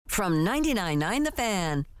From 99.9 The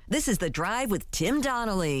Fan, this is The Drive with Tim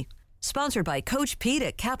Donnelly. Sponsored by Coach Pete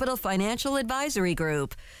at Capital Financial Advisory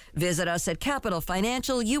Group. Visit us at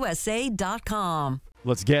capitalfinancialusa.com.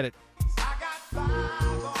 Let's get it.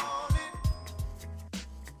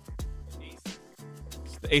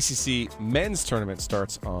 The ACC Men's Tournament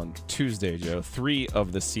starts on Tuesday, Joe. 3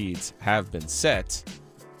 of the seeds have been set.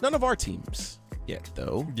 None of our teams yet,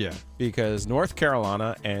 though. Yeah. Because North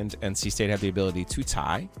Carolina and NC State have the ability to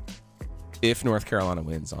tie. If North Carolina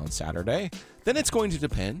wins on Saturday, then it's going to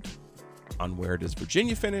depend on where does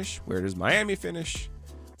Virginia finish, where does Miami finish.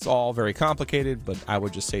 It's all very complicated, but I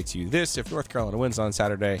would just say to you this: if North Carolina wins on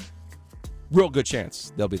Saturday, real good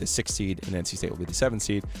chance they'll be the 6th seed and NC State will be the 7th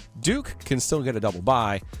seed. Duke can still get a double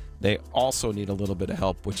bye. They also need a little bit of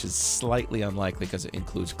help, which is slightly unlikely because it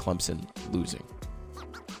includes Clemson losing.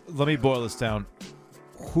 Let me boil this down.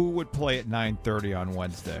 Who would play at 9:30 on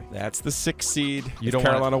Wednesday? That's the 6th seed. If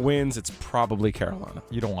Carolina wins, it's probably Carolina.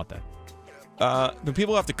 You don't want that. The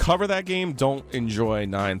people who have to cover that game don't enjoy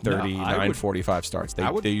 9:30, 9:45 starts.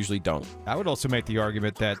 They usually don't. I would also make the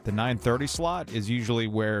argument that the 9:30 slot is usually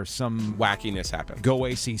where some wackiness happens. Go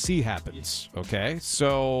ACC happens, okay?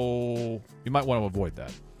 So you might want to avoid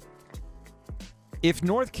that. If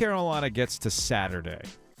North Carolina gets to Saturday,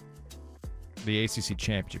 the ACC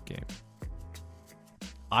championship game,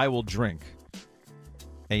 I will drink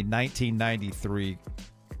a 1993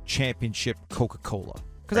 championship Coca-Cola.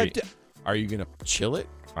 Are you going to chill it?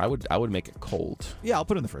 I would make it cold. Yeah, I'll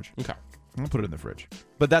put it in the fridge. Okay. I'll put it in the fridge.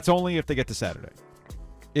 But that's only if they get to Saturday.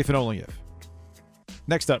 If and only if.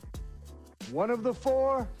 Next up. One of the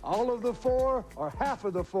 4, all of the 4, or half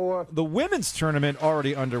of the 4. The women's tournament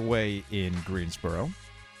already underway in Greensboro.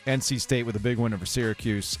 NC State with a big win over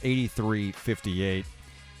Syracuse, 83-58.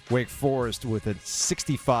 Wake Forest with a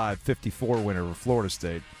 65-54 win over Florida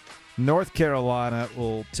State. North Carolina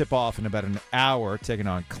will tip off in about an hour, taking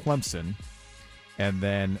on Clemson. And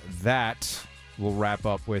then that will wrap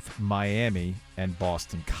up with Miami and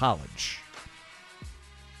Boston College.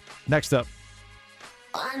 Next up.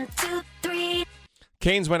 1, 2, 3.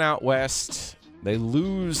 Canes went out west. They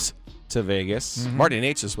lose to Vegas. Mm-hmm. Martin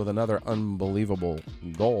H's with another unbelievable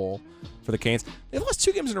goal for the Canes. They lost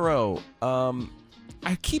 2 games in a row.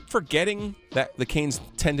 I keep forgetting that the Canes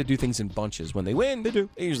tend to do things in bunches. When they win, they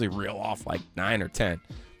usually reel off like 9 or 10.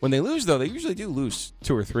 When they lose, though, they usually do lose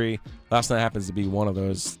 2 or 3. Last night happens to be one of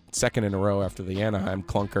those, second in a row after the Anaheim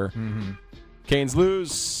clunker. Mm-hmm. Canes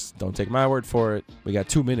lose. Don't take my word for it. We got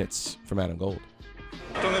 2 minutes from Adam Gold.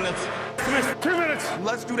 2 minutes. 2 minutes.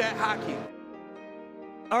 Let's do that hockey.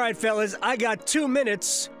 All right, fellas, I got 2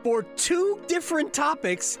 minutes for 2 different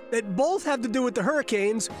topics that both have to do with the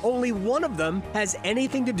Hurricanes. Only one of them has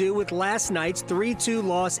anything to do with last night's 3-2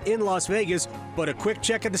 loss in Las Vegas. But a quick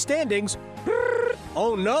check of the standings.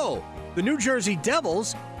 Oh, no. The New Jersey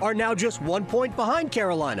Devils are now just 1 point behind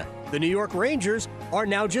Carolina. The New York Rangers are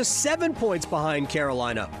now just 7 points behind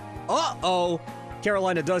Carolina. Uh-oh.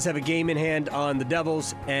 Carolina does have a game in hand on the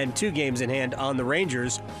Devils and 2 games in hand on the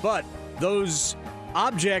Rangers. But those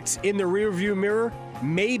objects in the rearview mirror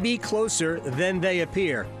may be closer than they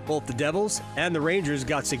appear. Both the Devils and the Rangers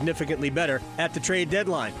got significantly better at the trade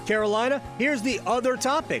deadline. Carolina, here's the other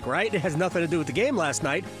topic, right? It has nothing to do with the game last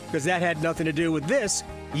night because that had nothing to do with this.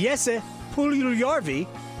 Jesse Puljujärvi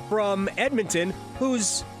from Edmonton,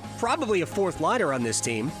 who's probably a 4th liner on this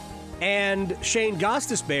team, and Shane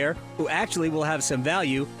Gostisbehere, who actually will have some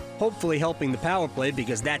value, hopefully helping the power play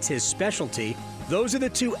because that's his specialty. Those are the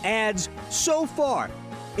 2 ads so far.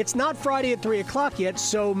 It's not Friday at 3 o'clock yet,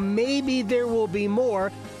 so maybe there will be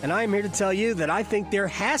more. And I'm here to tell you that I think there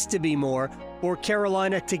has to be more for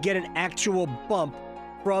Carolina to get an actual bump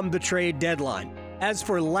from the trade deadline. As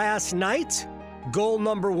for last night, goal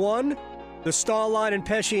number 1, the stall line in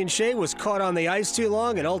Pesce and Shea was caught on the ice too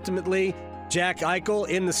long, and ultimately Jack Eichel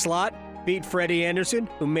in the slot beat Freddie Anderson,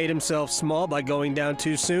 who made himself small by going down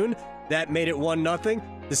too soon. That made it 1-0.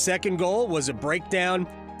 The second goal was a breakdown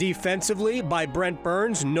defensively by Brent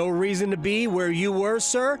Burns. No reason to be where you were,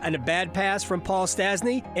 sir. And a bad pass from Paul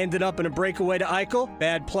Stastny ended up in a breakaway to Eichel.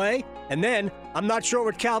 Bad play. And then, I'm not sure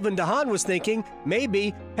what Calvin DeHaan was thinking.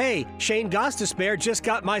 Maybe, hey, Shane Gostisbehere just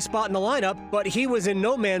got my spot in the lineup, but he was in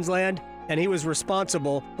no man's land, and he was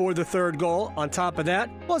responsible for the third goal. On top of that,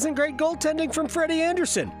 wasn't great goaltending from Freddie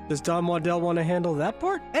Anderson. Does Don Waddell want to handle that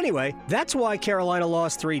part? Anyway, that's why Carolina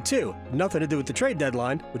lost 3-2. Nothing to do with the trade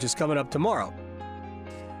deadline, which is coming up tomorrow.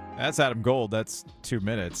 That's Adam Gold. That's 2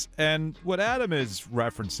 minutes. And what Adam is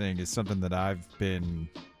referencing is something that I've been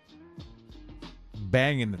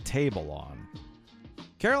banging the table on.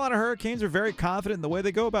 Carolina Hurricanes are very confident in the way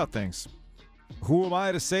they go about things. Who am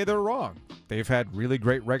I to say they're wrong? they've had really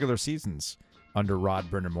great regular seasons under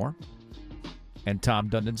Rod Brind'Amour and Tom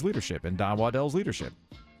Dundon's leadership and Don Waddell's leadership.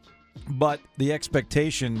 But the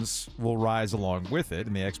expectations will rise along with it,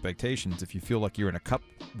 and the expectations, if you feel like you're in a cup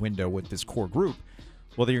window with this core group,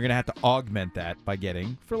 well, then you're going to have to augment that by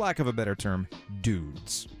getting, for lack of a better term,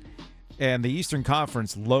 dudes. And the Eastern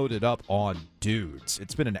Conference loaded up on dudes.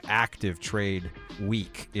 It's been an active trade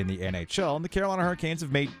week in the NHL, and the Carolina Hurricanes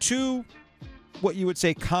have made two, what you would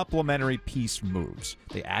say, complementary piece moves.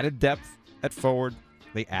 They added depth at forward.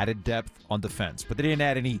 They added depth on defense, but they didn't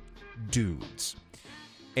add any dudes.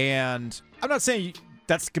 And I'm not saying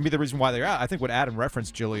that's going to be the reason why they're out. I think what Adam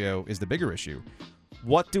referenced, Giglio, is the bigger issue.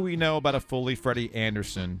 What do we know about a fully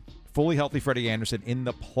healthy Freddie Anderson in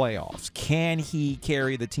the playoffs? Can he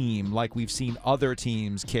carry the team like we've seen other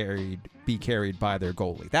teams be carried by their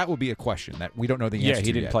goalie? That would be a question that we don't know the answer to. Yeah,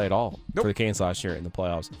 he didn't play at all for the Canes last year in the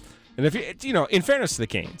playoffs. And if you know, in fairness to the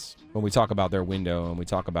Canes, when we talk about their window and we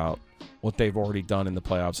talk about what they've already done in the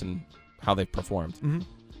playoffs and how they've performed,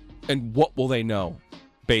 and what will they know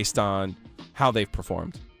based on how they've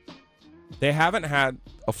performed? They haven't had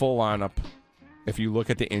a full lineup. If you look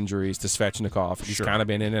at the injuries to Svechnikov, he's kind of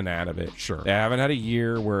been in and out of it. Sure. They haven't had a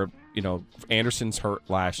year where, you know, Anderson's hurt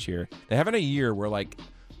last year. They haven't a year where, like,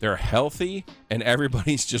 they're healthy and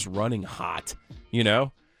everybody's just running hot, you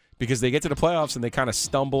know? Because they get to the playoffs and they kind of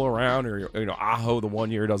stumble around, or, you know, Aho the 1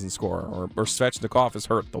 year doesn't score, or Svechnikov is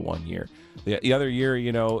hurt the 1 year. The other year,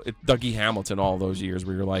 you know, Dougie Hamilton, all those years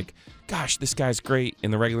where you're like, gosh, this guy's great in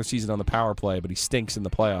the regular season on the power play, but he stinks in the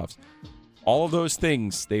playoffs. All of those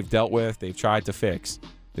things they've dealt with, they've tried to fix.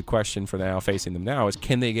 The question for now facing them now is,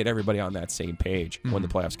 can they get everybody on that same page when the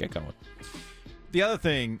playoffs get going? The other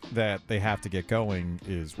thing that they have to get going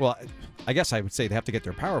is, well, I guess I would say they have to get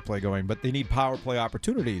their power play going, but they need power play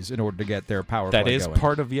opportunities in order to get their power play going. That is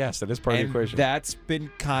part of the equation. That's been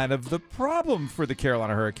kind of the problem for the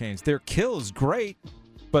Carolina Hurricanes. Their kill is great,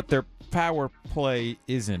 but their power play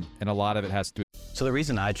isn't, and a lot of it has to do. So the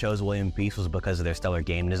reason I chose William Peace was because of their stellar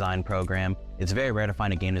game design program. It's very rare to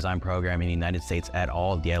find a game design program in the United States at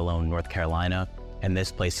all, let alone North Carolina. And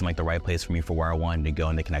this place seemed like the right place for me for where I wanted to go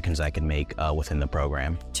and the connections I could make within the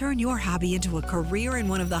program. Turn your hobby into a career in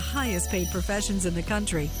one of the highest paid professions in the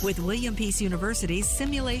country with William Peace University's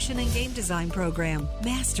Simulation and Game Design program.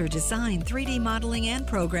 Master design, 3D modeling, and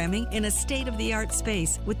programming in a state-of-the-art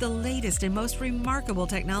space with the latest and most remarkable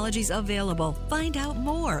technologies available. Find out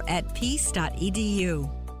more at peace.edu.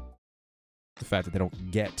 The fact that they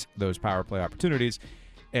don't get those power play opportunities.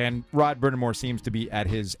 And Rod Brind'Amour seems to be at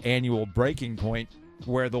his annual breaking point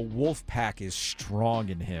where the wolf pack is strong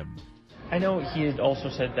in him. I know he had also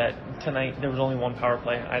said that tonight there was only one power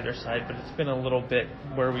play on either side, but it's been a little bit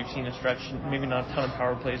where we've seen a stretch, maybe not a ton of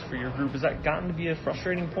power plays for your group. Has that gotten to be a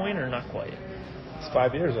frustrating point or not quite? It's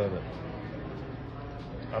 5 years of it.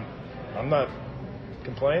 I'm not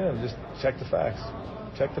complaining, just check the facts.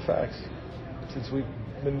 Check the facts. Since we've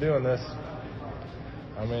been doing this,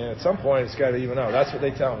 I mean, at some point it's got to even out. That's what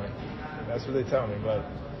they tell me. But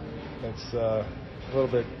it's a little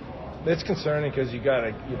bit. It's concerning because you got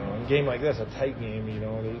to, you know, in a game like this, a tight game. You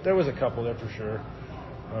know, there was a couple there for sure.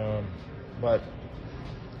 But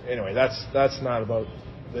anyway, that's not about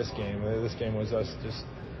this game. This game was us just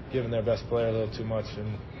giving their best player a little too much,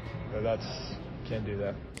 and can't do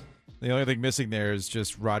that. The only thing missing there is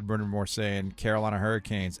just Rod Brind'Amour saying Carolina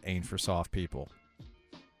Hurricanes ain't for soft people.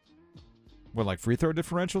 What, like free throw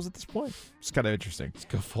differentials at this point? It's kind of interesting. Let's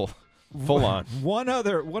go full on. One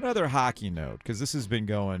other hockey note, because this has been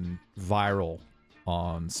going viral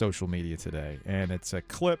on social media today, and it's a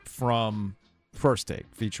clip from First Take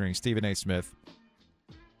featuring Stephen A. Smith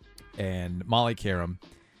and Molly Karam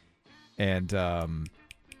and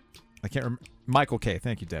I can't remember. Michael Kay.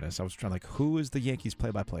 Thank you, Dennis. I was trying who is the Yankees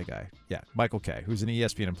play-by-play guy? Yeah, Michael Kay, who's an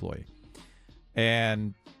ESPN employee.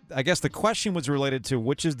 And I guess the question was related to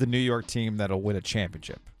which is the New York team that'll win a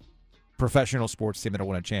championship, professional sports team that'll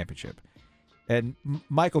win a championship. And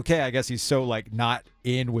Michael Kay, I guess he's so not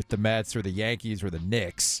in with the Mets or the Yankees or the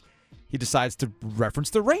Knicks, he decides to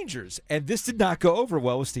reference the Rangers. And this did not go over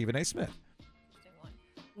well with Stephen A. Smith.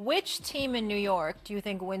 Which team in New York do you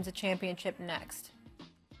think wins a championship next?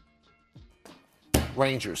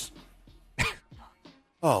 Rangers.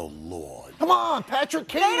 Oh, Lord. Come on, Patrick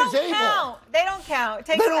Kane is able. They don't count.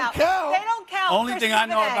 Take they them don't out. count. They don't count. Only thing I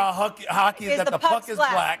know about hockey is that the puck is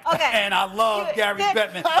black. Okay. And I love Gary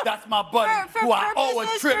Bettman. That's my buddy who I owe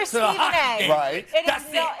a trip to the hockey game. Right.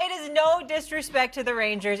 It is no disrespect to the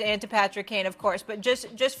Rangers and to Patrick Kane, of course, but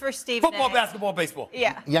just for Stephen Football, basketball, baseball.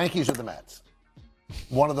 Yeah. Yankees or the Mets.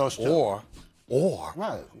 One of those two. Or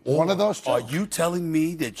one of those two. Are you telling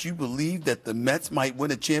me that you believe that the Mets might win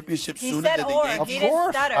a championship He sooner said than or. the Yankees? He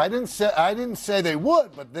didn't stutter. I didn't say they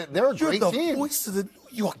would, but they're a great You're the team. voice of the New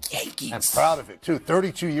York Yankees. I'm proud of it too.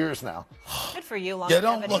 32 years now. Good for you, You longevity.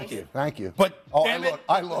 don't look it. Thank you. But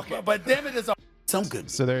I look it. But damn it, some good.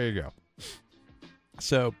 So there you go.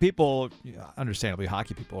 So people, understandably,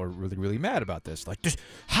 hockey people are really, really mad about this. Like,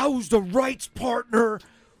 how's the rights partner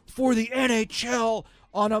for the NHL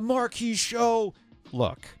on a marquee show?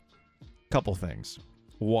 Look, couple things.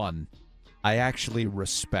 One, I actually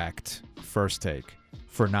respect First Take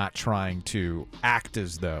for not trying to act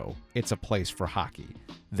as though it's a place for hockey.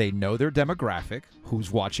 They know their demographic,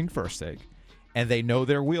 who's watching First Take, and they know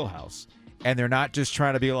their wheelhouse. And they're not just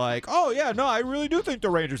trying to be like, oh, yeah, no, I really do think the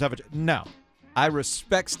Rangers have a... No. I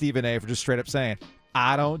respect Stephen A. for just straight up saying,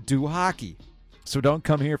 I don't do hockey, so don't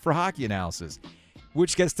come here for hockey analysis.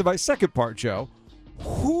 Which gets to my second part, Joe.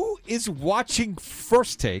 Who is watching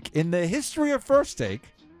First Take in the history of First Take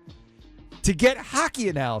to get hockey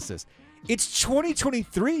analysis? It's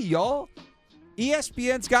 2023, y'all.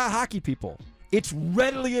 ESPN's got hockey people. It's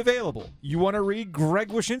readily available. You want to read Greg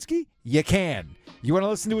Wyshynski? You can. You want to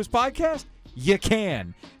listen to his podcast? You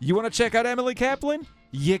can. You want to check out Emily Kaplan?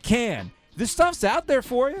 You can. This stuff's out there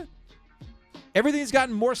for you. Everything's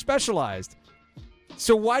gotten more specialized.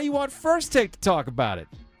 So why do you want First Take to talk about it?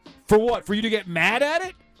 For what? For you to get mad at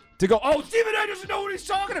it? To go, oh, Stephen A. doesn't know what he's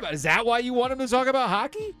talking about. Is that why you want him to talk about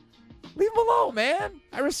hockey? Leave him alone, man.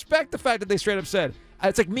 I respect the fact that they straight up said.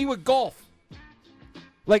 It's like me with golf.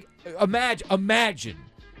 Like, imagine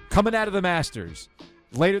coming out of the Masters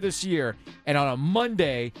later this year, and on a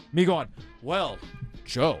Monday, me going, well,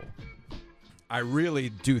 Joe, I really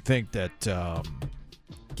do think that,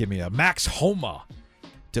 Max Homa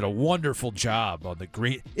did a wonderful job on the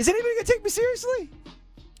green. Is anybody going to take me seriously?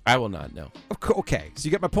 I will not, no. Okay, so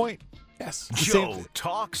you get my point? Yes. Joe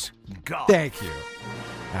talks golf. Thank you.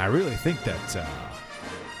 I really think that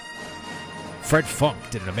Fred Funk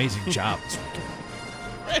did an amazing job this weekend.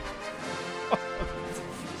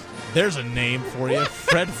 There's a name for you,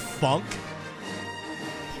 Fred Funk.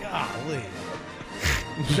 Golly.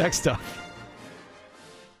 Next up.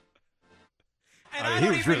 He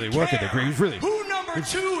was really working the green. He was really. Who number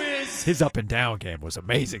 2 is? His up and down game was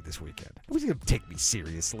amazing this weekend. Who's going to take me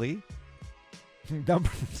seriously?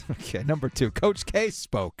 Number 2. Coach K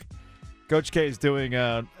spoke. Coach K is doing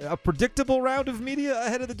a predictable round of media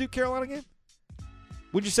ahead of the Duke Carolina game.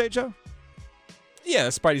 Would you say, Joe? Yeah,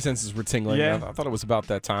 the spidey senses were tingling. Yeah. I thought it was about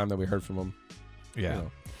that time that we heard from him. Yeah. You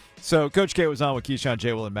know. So Coach K was on with Keyshawn,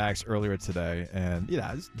 J. Will, and Max earlier today. And,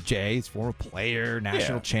 Jay, he's former player,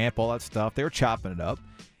 national champ, all that stuff. They were chopping it up.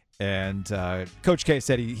 And Coach K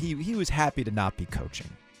said he was happy to not be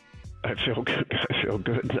coaching. I feel good. I feel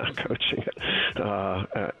good not coaching it.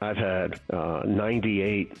 I've had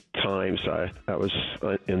 98 times I was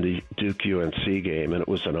in the Duke UNC game, and it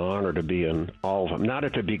was an honor to be in all of them. Not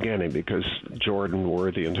at the beginning, because Jordan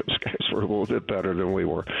Worthy and those guys were a little bit better than we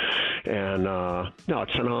were. And no,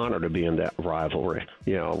 it's an honor to be in that rivalry.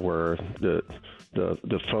 Where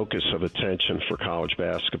the focus of attention for college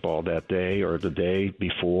basketball that day, or the day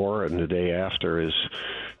before and the day after, is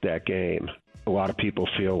that game. A lot of people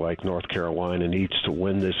feel like North Carolina needs to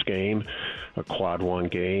win this game, a quad one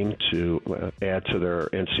game, to add to their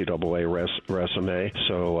NCAA resume.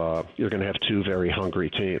 So you're going to have two very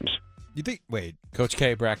hungry teams. You think? Wait, Coach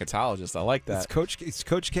K, bracketologist. I like that. It's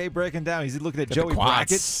Coach K breaking down. He's looking at Joey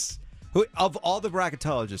brackets. Who of all the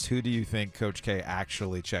bracketologists, who do you think Coach K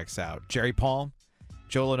actually checks out? Jerry Palm,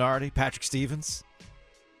 Joe Lunardi, Patrick Stevens.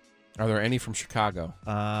 Are there any from Chicago?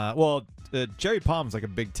 Jerry Palm's like a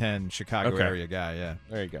Big Ten Chicago area guy. Yeah,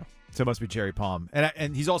 there you go. So it must be Jerry Palm,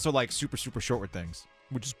 and he's also like super short with things,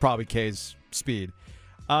 which is probably K's speed.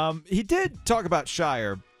 He did talk about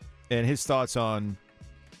Shire and his thoughts on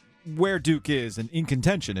where Duke is and in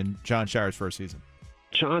contention in John Shire's first season.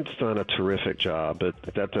 John's done a terrific job, but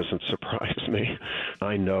that doesn't surprise me.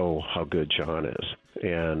 I know how good John is,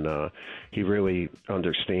 and he really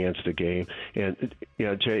understands the game. And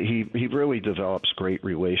Jay, he really develops great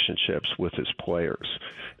relationships with his players.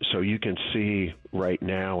 So you can see right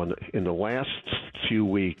now in the last few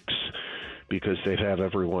weeks, because they've had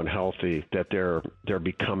everyone healthy, that they're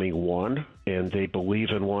becoming one, and they believe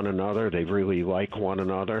in one another. They really like one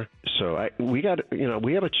another. So we have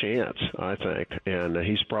a chance, I think, and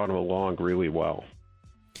he's brought them along really well.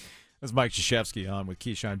 That's Mike Krzyzewski on with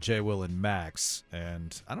Keyshawn, J. Will, and Max.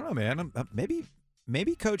 And I don't know, man.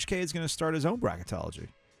 Maybe Coach K is going to start his own bracketology.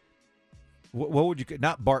 What would you?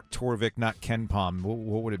 Not Bart Torvik, not Ken Palm.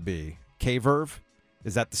 What would it be? K-Verve?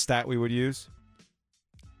 Is that the stat we would use?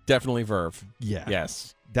 Definitely verve. Yeah.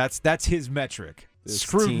 Yes. That's his metric. This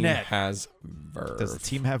Screw team net. has verve. Does the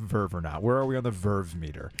team have verve or not? Where are we on the verve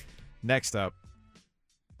meter? Next up,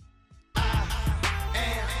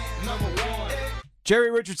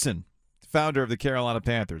 Jerry Richardson, founder of the Carolina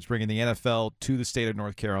Panthers, bringing the NFL to the state of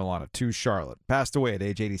North Carolina, to Charlotte. Passed away at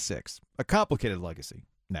age 86. A complicated legacy.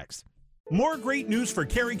 Next. More great news for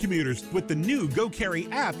Cary commuters. With the new Go Cary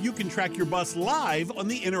app, you can track your bus live on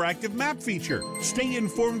the interactive map feature. Stay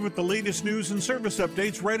informed with the latest news and service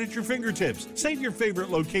updates right at your fingertips. Save your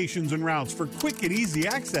favorite locations and routes for quick and easy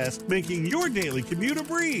access, making your daily commute a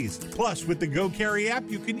breeze. Plus, with the Go Cary app,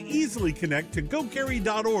 you can easily connect to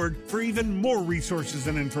gocary.org for even more resources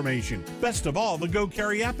and information. Best of all, the Go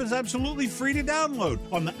Cary app is absolutely free to download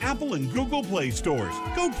on the Apple and Google Play stores.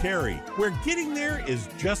 Go Cary, where getting there is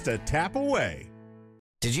just a tap away.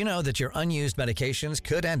 Did you know that your unused medications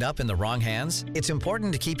could end up in the wrong hands? It's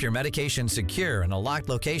important to keep your medication secure in a locked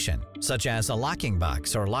location, such as a locking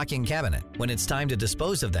box or locking cabinet. When it's time to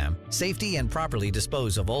dispose of them, safely and properly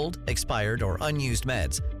dispose of old, expired, or unused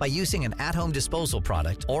meds by using an at-home disposal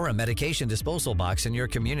product or a medication disposal box in your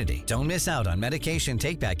community. Don't miss out on medication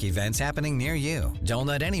take-back events happening near you. Don't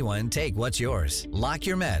let anyone take what's yours. Lock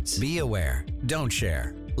your meds. Be aware. Don't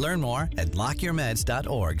share. Learn more at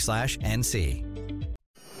lockyourmeds.org/NC.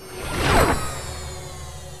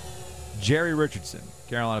 Jerry Richardson,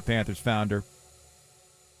 Carolina Panthers founder,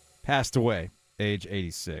 passed away, age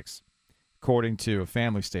 86. According to a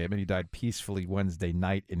family statement, he died peacefully Wednesday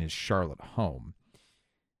night in his Charlotte home.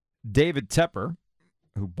 David Tepper,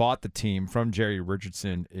 who bought the team from Jerry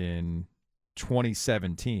Richardson in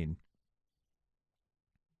 2017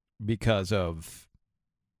 because of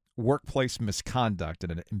workplace misconduct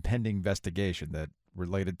and an impending investigation that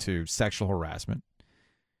related to sexual harassment.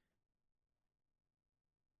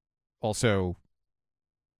 Also,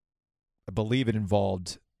 I believe it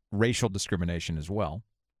involved racial discrimination as well.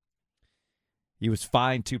 He was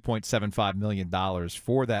fined $2.75 million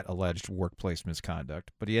for that alleged workplace misconduct,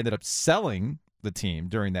 but he ended up selling the team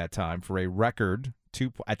during that time for a record,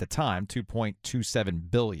 at the time, $2.27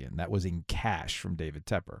 billion. That was in cash from David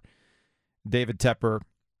Tepper. David Tepper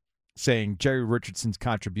saying Jerry Richardson's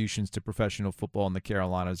contributions to professional football in the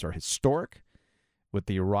Carolinas are historic. With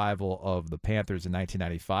the arrival of the Panthers in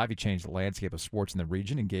 1995, he changed the landscape of sports in the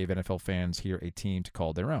region and gave NFL fans here a team to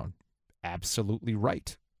call their own. Absolutely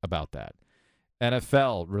right about that.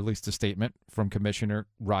 NFL released a statement from Commissioner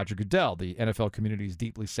Roger Goodell. The NFL community is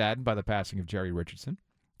deeply saddened by the passing of Jerry Richardson.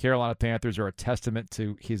 Carolina Panthers are a testament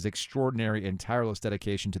to his extraordinary and tireless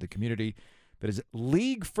dedication to the community, but his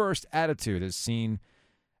league-first attitude is seen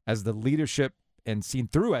as the leadership and seen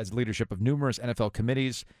through as leadership of numerous NFL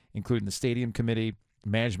committees, including the Stadium Committee,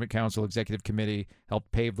 Management Council, Executive Committee,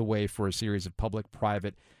 helped pave the way for a series of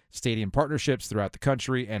public-private stadium partnerships throughout the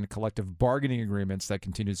country and collective bargaining agreements that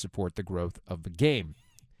continue to support the growth of the game.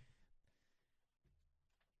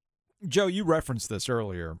 Joe, you referenced this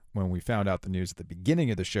earlier when we found out the news at the beginning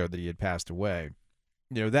of the show that he had passed away.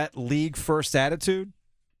 You know, that league-first attitude,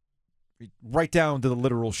 right down to the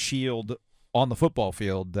literal shield on the football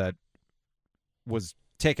field that was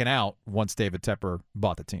taken out once David Tepper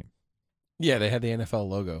bought the team. Yeah, they had the NFL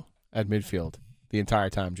logo at midfield the entire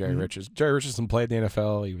time. Jerry Richardson played in the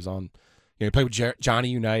NFL. He was on, he played with Johnny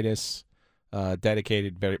Unitas,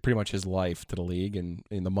 dedicated pretty much his life to the league, and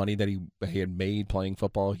the money that he had made playing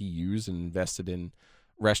football, he used and invested in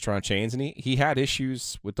restaurant chains, and he had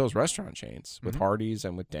issues with those restaurant chains, with Hardee's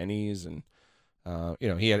and with Denny's, and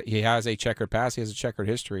he has a checkered past. He has a checkered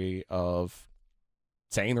history of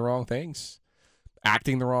saying the wrong things,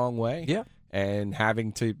 acting the wrong way, and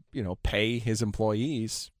having to, pay his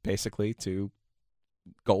employees basically to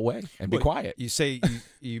go away and be quiet. You say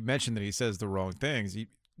you mentioned that he says the wrong things.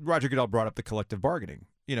 Roger Goodell brought up the collective bargaining.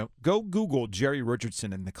 Go Google Jerry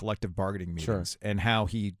Richardson and the collective bargaining meetings and how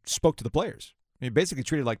he spoke to the players. He basically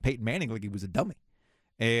treated like Peyton Manning, like he was a dummy.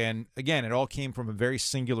 And again, it all came from a very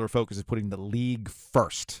singular focus of putting the league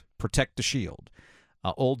first, protect the shield,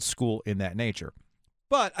 old school in that nature.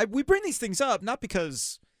 But we bring these things up not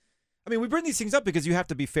because, we bring these things up because you have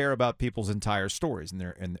to be fair about people's entire stories and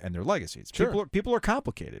their legacies. Sure. People are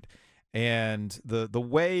complicated, and the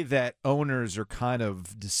way that owners are kind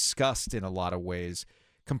of discussed in a lot of ways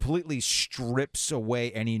completely strips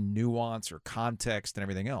away any nuance or context and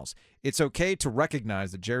everything else. It's okay to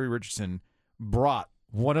recognize that Jerry Richardson brought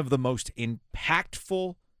one of the most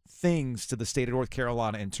impactful things to the state of North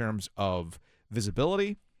Carolina in terms of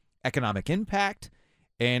visibility, economic impact,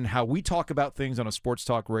 and how we talk about things on a sports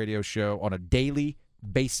talk radio show on a daily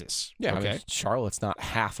basis. Yeah, okay. Charlotte's not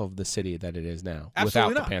half of the city that it is now. Absolutely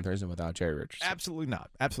without not. the Panthers and without Jerry Richardson. Absolutely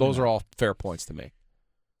not. Absolutely Those not. are all fair points to me.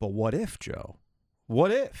 But what if, Joe?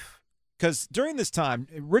 What if? Because during this time,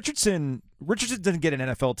 Richardson didn't get an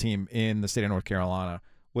NFL team in the state of North Carolina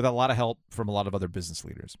with a lot of help from a lot of other business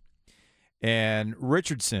leaders. And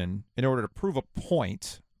Richardson, in order to prove a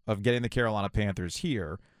point of getting the Carolina Panthers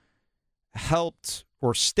here, helped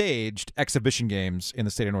or staged exhibition games in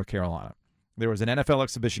the state of North Carolina. There was an NFL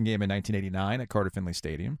exhibition game in 1989 at Carter Finley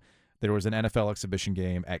Stadium. There was an NFL exhibition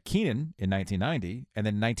game at Keenan in 1990. And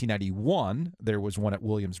then in 1991, there was one at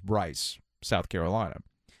Williams-Brice, South Carolina.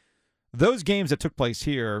 Those games that took place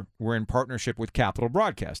here were in partnership with Capital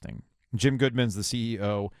Broadcasting. Jim Goodman's the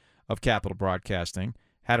CEO of Capital Broadcasting,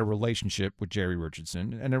 had a relationship with Jerry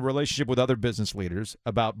Richardson and a relationship with other business leaders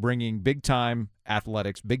about bringing big-time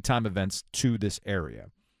athletics, big-time events to this area.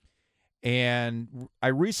 And I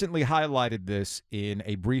recently highlighted this in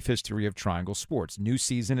A Brief History of Triangle Sports. New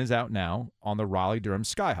season is out now on the Raleigh-Durham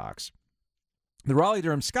Skyhawks. The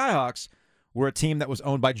Raleigh-Durham Skyhawks were a team that was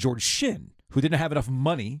owned by George Shinn, who didn't have enough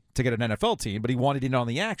money to get an NFL team, but he wanted in on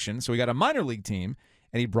the action, so he got a minor league team,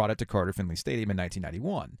 and he brought it to Carter Finley Stadium in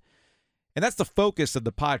 1991. And that's the focus of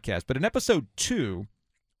the podcast. But in episode 2,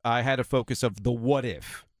 I had a focus of the what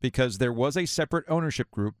if, because there was a separate ownership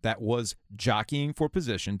group that was jockeying for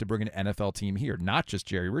position to bring an NFL team here, not just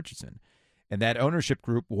Jerry Richardson. And that ownership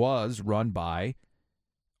group was run by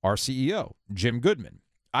our CEO, Jim Goodman.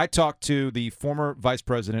 I talked to the former vice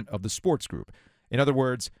president of the sports group. In other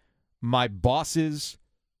words, my boss's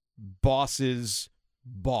boss's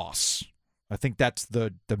boss. I think that's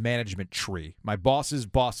the management tree. My boss's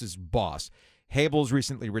boss's boss. Habel's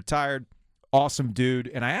recently retired. Awesome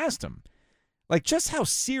dude. And I asked him, like, just how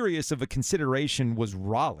serious of a consideration was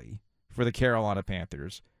Raleigh for the Carolina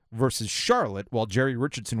Panthers versus Charlotte, while Jerry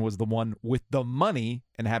Richardson was the one with the money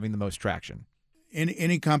and having the most traction?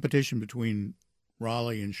 Any competition between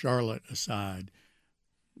Raleigh and Charlotte aside,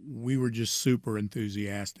 we were just super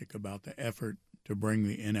enthusiastic about the effort to bring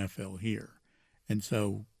the NFL here. And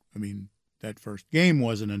so, I mean, that first game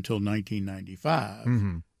wasn't until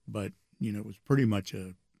 1995, but, you know, it was pretty much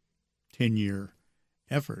a 10-year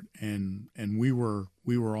effort. And we were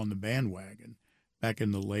on the bandwagon back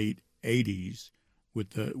in the late 80s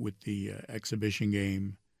with the exhibition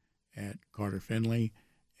game at Carter Finley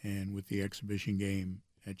and with the exhibition game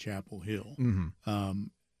at Chapel Hill. I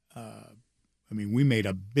mean, we made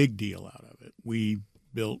a big deal out of it. We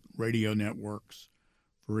built radio networks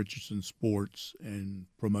for Richardson Sports and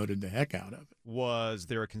promoted the heck out of it. Was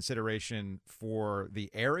there a consideration for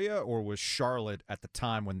the area, or was Charlotte at the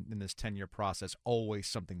time when in this 10-year process always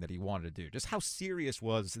something that he wanted to do? Just how serious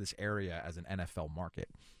was this area as an NFL market?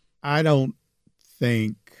 I don't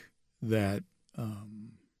think that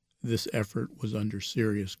this effort was under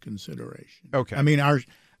serious consideration. Okay. I mean,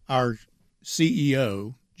 our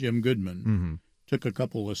CEO, Jim Goodman, took a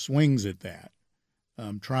couple of swings at that,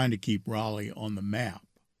 trying to keep Raleigh on the map.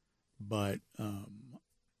 But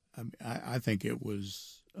I think it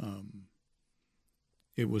was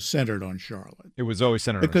centered on Charlotte. It was always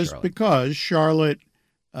centered on Charlotte. Because Charlotte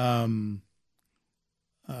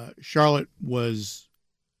Charlotte was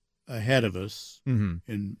ahead of us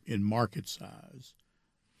in market size.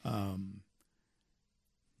 And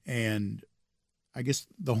I guess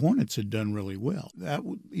the Hornets had done really well. That,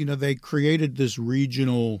 you know, they created this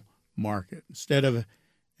regional market instead of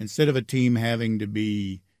a team having to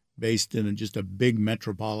be based in just a big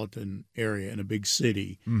metropolitan area in a big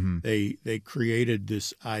city. They created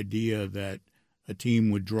this idea that a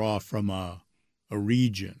team would draw from a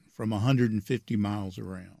region from 150 miles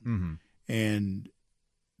around, and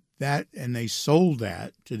they sold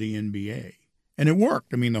that to the NBA, and it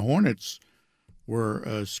worked. I mean, the Hornets were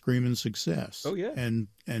a screaming success. Oh yeah,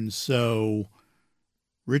 and so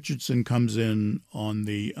Richardson comes in on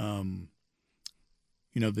the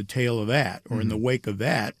the tail of that, or in the wake of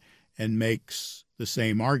that, and makes the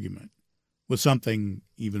same argument with something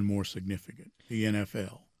even more significant, the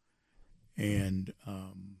NFL, and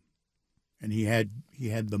he had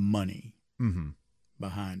the money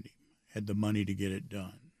behind him, had the money to get it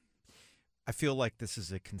done. I feel like this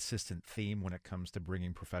is a consistent theme when it comes to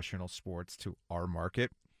bringing professional sports to our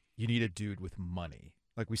market. You need a dude with money.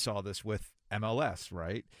 Like we saw this with MLS,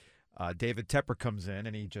 right? David Tepper comes in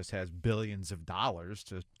and he just has billions of dollars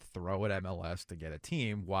to throw at MLS to get a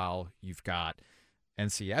team, while you've got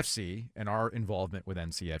NCFC and our involvement with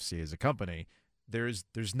NCFC as a company. There's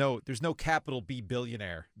no capital B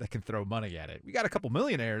billionaire that can throw money at it. We got a couple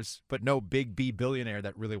millionaires, but no big B billionaire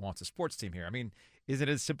that really wants a sports team here. I mean, is it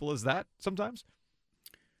as simple as that sometimes?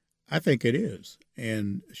 I think it is.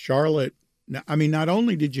 And Charlotte, I mean, not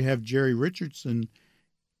only did you have Jerry Richardson,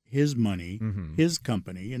 his money, his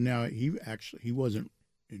company, and now he wasn't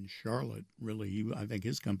in Charlotte. Really, I think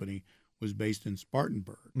his company was based in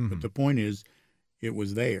Spartanburg. Mm-hmm. But the point is, it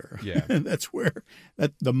was there. Yeah. That's where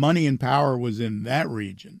the money and power was in that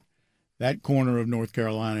region, that corner of North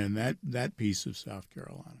Carolina and that piece of South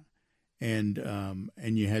Carolina. And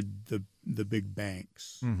you had the big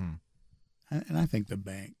banks. Mm-hmm. And I think the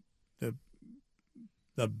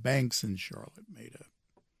banks in Charlotte made a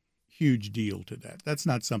huge deal to that. That's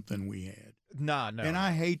not something we had. No. And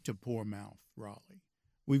I hate to poor mouth Raleigh.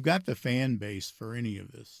 We've got the fan base for any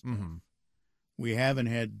of this stuff. Mm-hmm. We haven't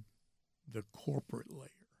had the corporate layer.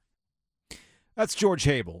 That's George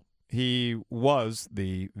Habel. He was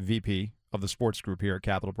the VP of the sports group here at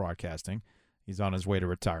Capital Broadcasting. He's on his way to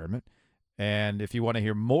retirement. And if you want to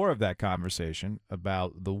hear more of that conversation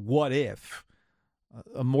about the what if,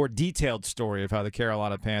 a more detailed story of how the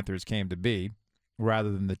Carolina Panthers came to be,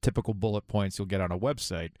 rather than the typical bullet points you'll get on a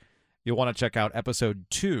website, you'll want to check out episode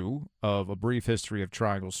 2 of A Brief History of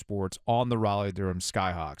Triangle Sports on the Raleigh-Durham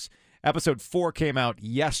Skyhawks. Episode 4 came out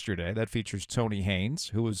yesterday. That features Tony Haynes,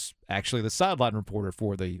 who was actually the sideline reporter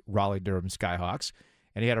for the Raleigh-Durham Skyhawks,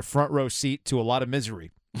 and he had a front row seat to a lot of misery.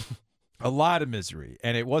 A lot of misery.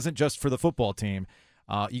 And it wasn't just for the football team.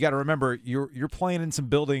 You got to remember, you're playing in some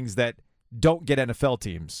buildings that don't get NFL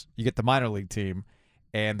teams. You get the minor league team,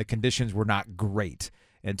 and the conditions were not great.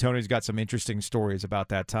 And Tony's got some interesting stories about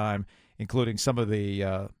that time, including some of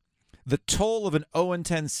the toll of an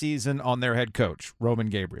 0-10 season on their head coach, Roman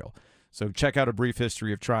Gabriel. So check out A Brief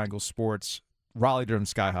History of Triangle Sports, Raleigh-Durham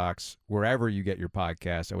Skyhawks, wherever you get your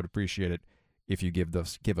podcast. I would appreciate it if you give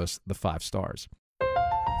us the 5 stars.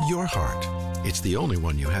 Your heart. It's the only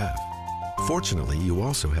one you have. Fortunately, you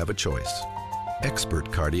also have a choice.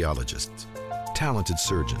 Expert cardiologists, talented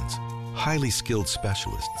surgeons, highly skilled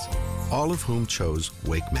specialists, all of whom chose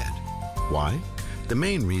WakeMed. Why? The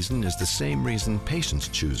main reason is the same reason patients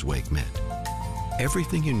choose WakeMed.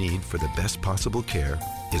 Everything you need for the best possible care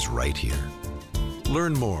is right here.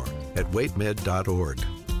 Learn more at wakemed.org.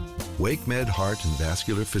 WakeMed Heart and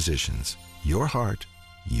Vascular Physicians. Your heart,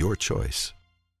 your choice.